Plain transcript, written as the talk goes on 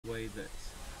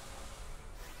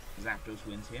Zapdos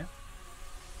wins here.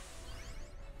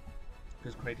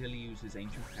 Because Cradily uses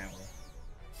Ancient Power,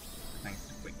 thanks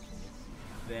to Quick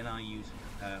Claw. Then I use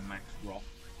Max Rock.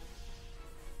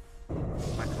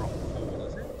 Max Rock Fall,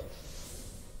 is it?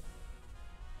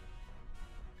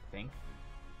 I think.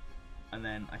 And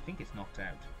then I think it's knocked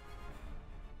out.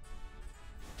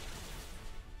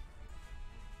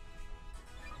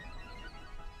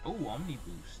 Oh, Omni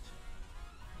Boost.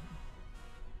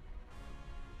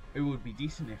 It would be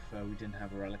decent if we didn't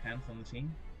have a Relicanth on the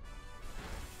team.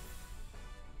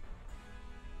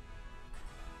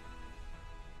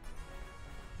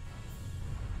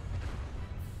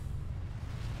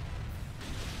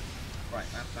 Right,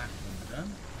 that's that one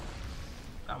done.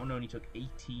 That one only took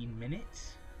 18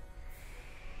 minutes.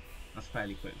 That's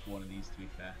fairly quick for one of these, to be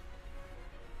fair.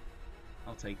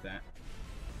 I'll take that.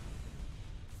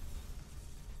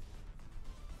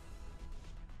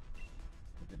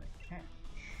 We're gonna catch.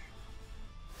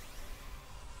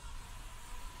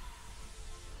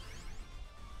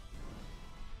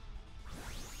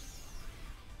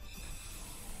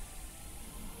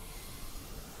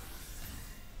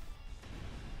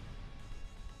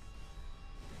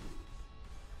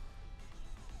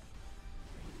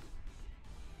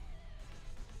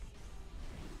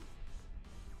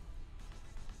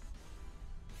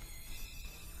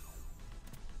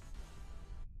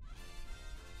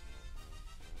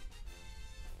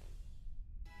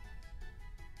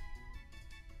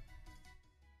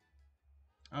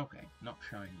 Okay, not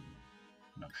shiny.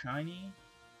 Not shiny.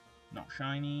 Not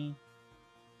shiny.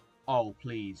 Oh,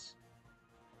 please.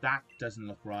 That doesn't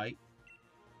look right.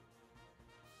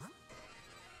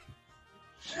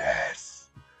 Yes!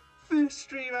 First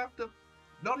stream after...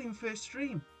 Not even first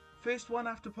stream. First one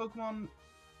after Pokemon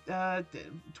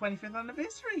 25th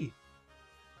anniversary.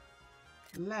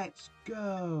 Let's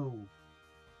go.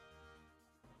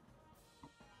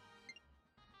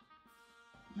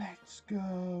 Let's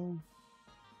go.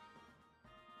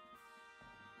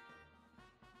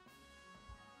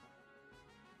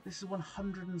 This is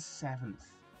 107th.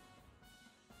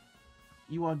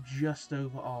 You are just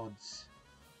over odds.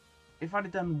 If I'd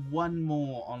have done one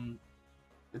more on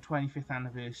the 25th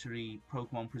anniversary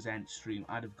Pokemon Presents stream,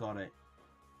 I'd have got it.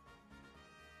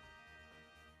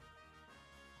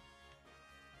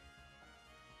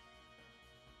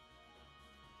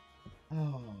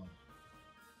 Oh.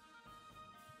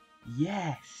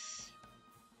 Yes!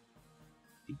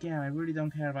 Again, I really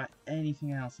don't care about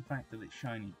anything else. The fact that it's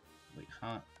shiny. Wait,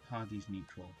 Hardy's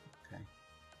neutral. Okay.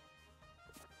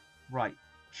 Right.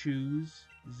 Choose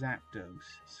Zapdos.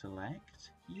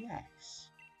 Select. Yes.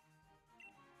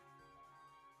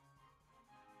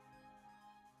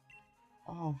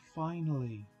 Oh,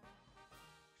 finally.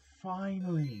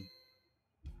 Finally.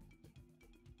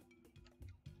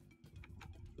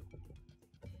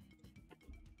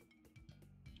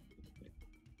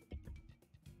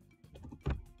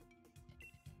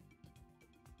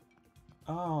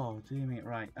 Oh, doing it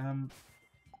right.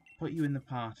 Put you in the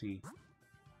party.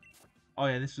 Oh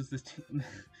yeah, this was the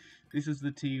this was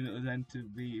the team that was meant to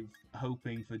be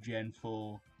hoping for Gen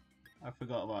 4. I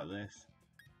forgot about this.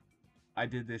 I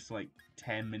did this like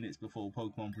 10 minutes before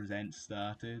Pokemon Presents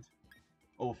started.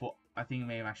 Or for I think it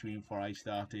may have actually been before I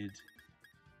started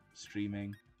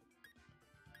streaming.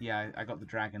 Yeah, I got the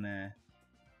Dragonair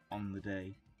on the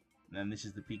day. And then this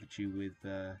is the Pikachu with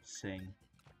Sing.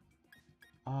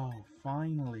 Oh,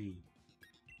 finally.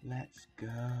 Let's go.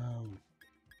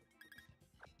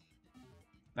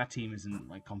 That team isn't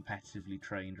like competitively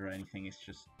trained or anything, it's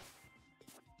just...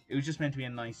 It was just meant to be a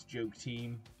nice joke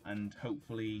team, and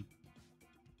hopefully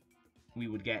we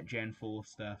would get Gen 4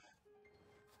 stuff.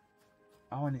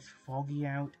 Oh, and it's foggy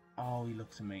out. Oh, he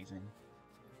looks amazing.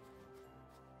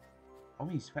 Oh,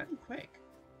 he's fairly quick.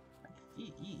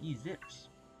 He zips.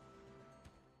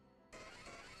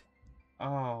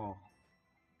 Oh.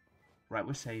 Right,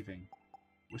 we're saving.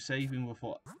 We're saving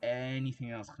before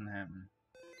anything else can happen.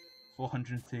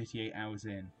 438 hours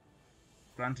in.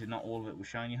 Granted, not all of it was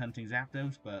shiny hunting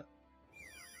Zapdos, but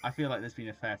I feel like there's been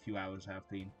a fair few hours have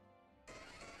been.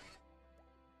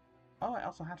 Oh, I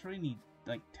also Hatterini,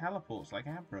 like, teleports like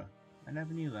Abra. I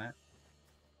never knew that.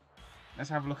 Let's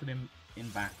have a look at him in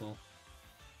battle.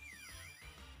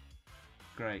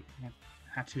 Great.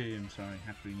 Hatterene, sorry.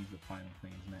 Hatterini's the final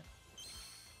thing, isn't it?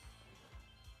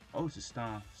 Oh, it's a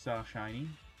star shiny.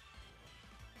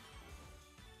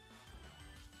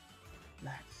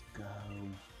 Let's go.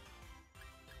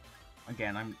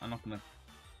 Again, I'm not gonna...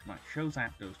 Right, show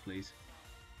Zapdos, please.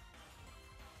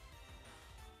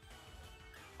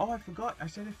 Oh, I forgot. I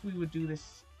said if we would do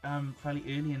this fairly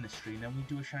early in the stream, then we'd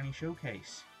do a shiny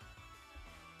showcase.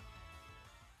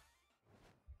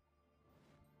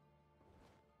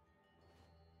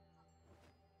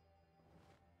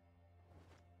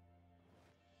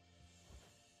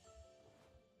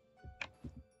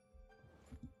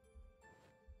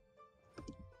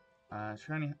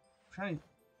 Shiny, shiny,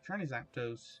 shiny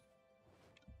Zapdos.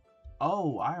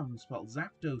 Oh, I haven't spelled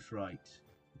Zapdos right.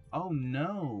 Oh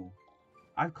no.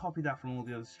 I've copied that from all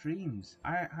the other streams.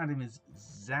 I had him as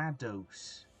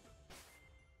Zados.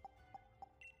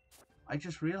 I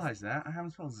just realised that. I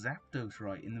haven't spelled Zapdos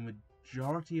right in the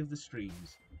majority of the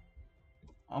streams.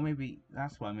 Or maybe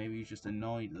that's why. Maybe he's just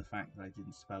annoyed at the fact that I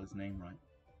didn't spell his name right.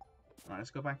 Right,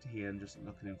 let's go back to here and just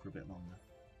look at him for a bit longer.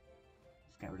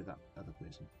 Let's get rid of that other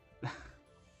person.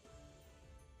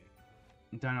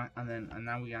 And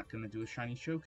now we are going to do a shiny showcase.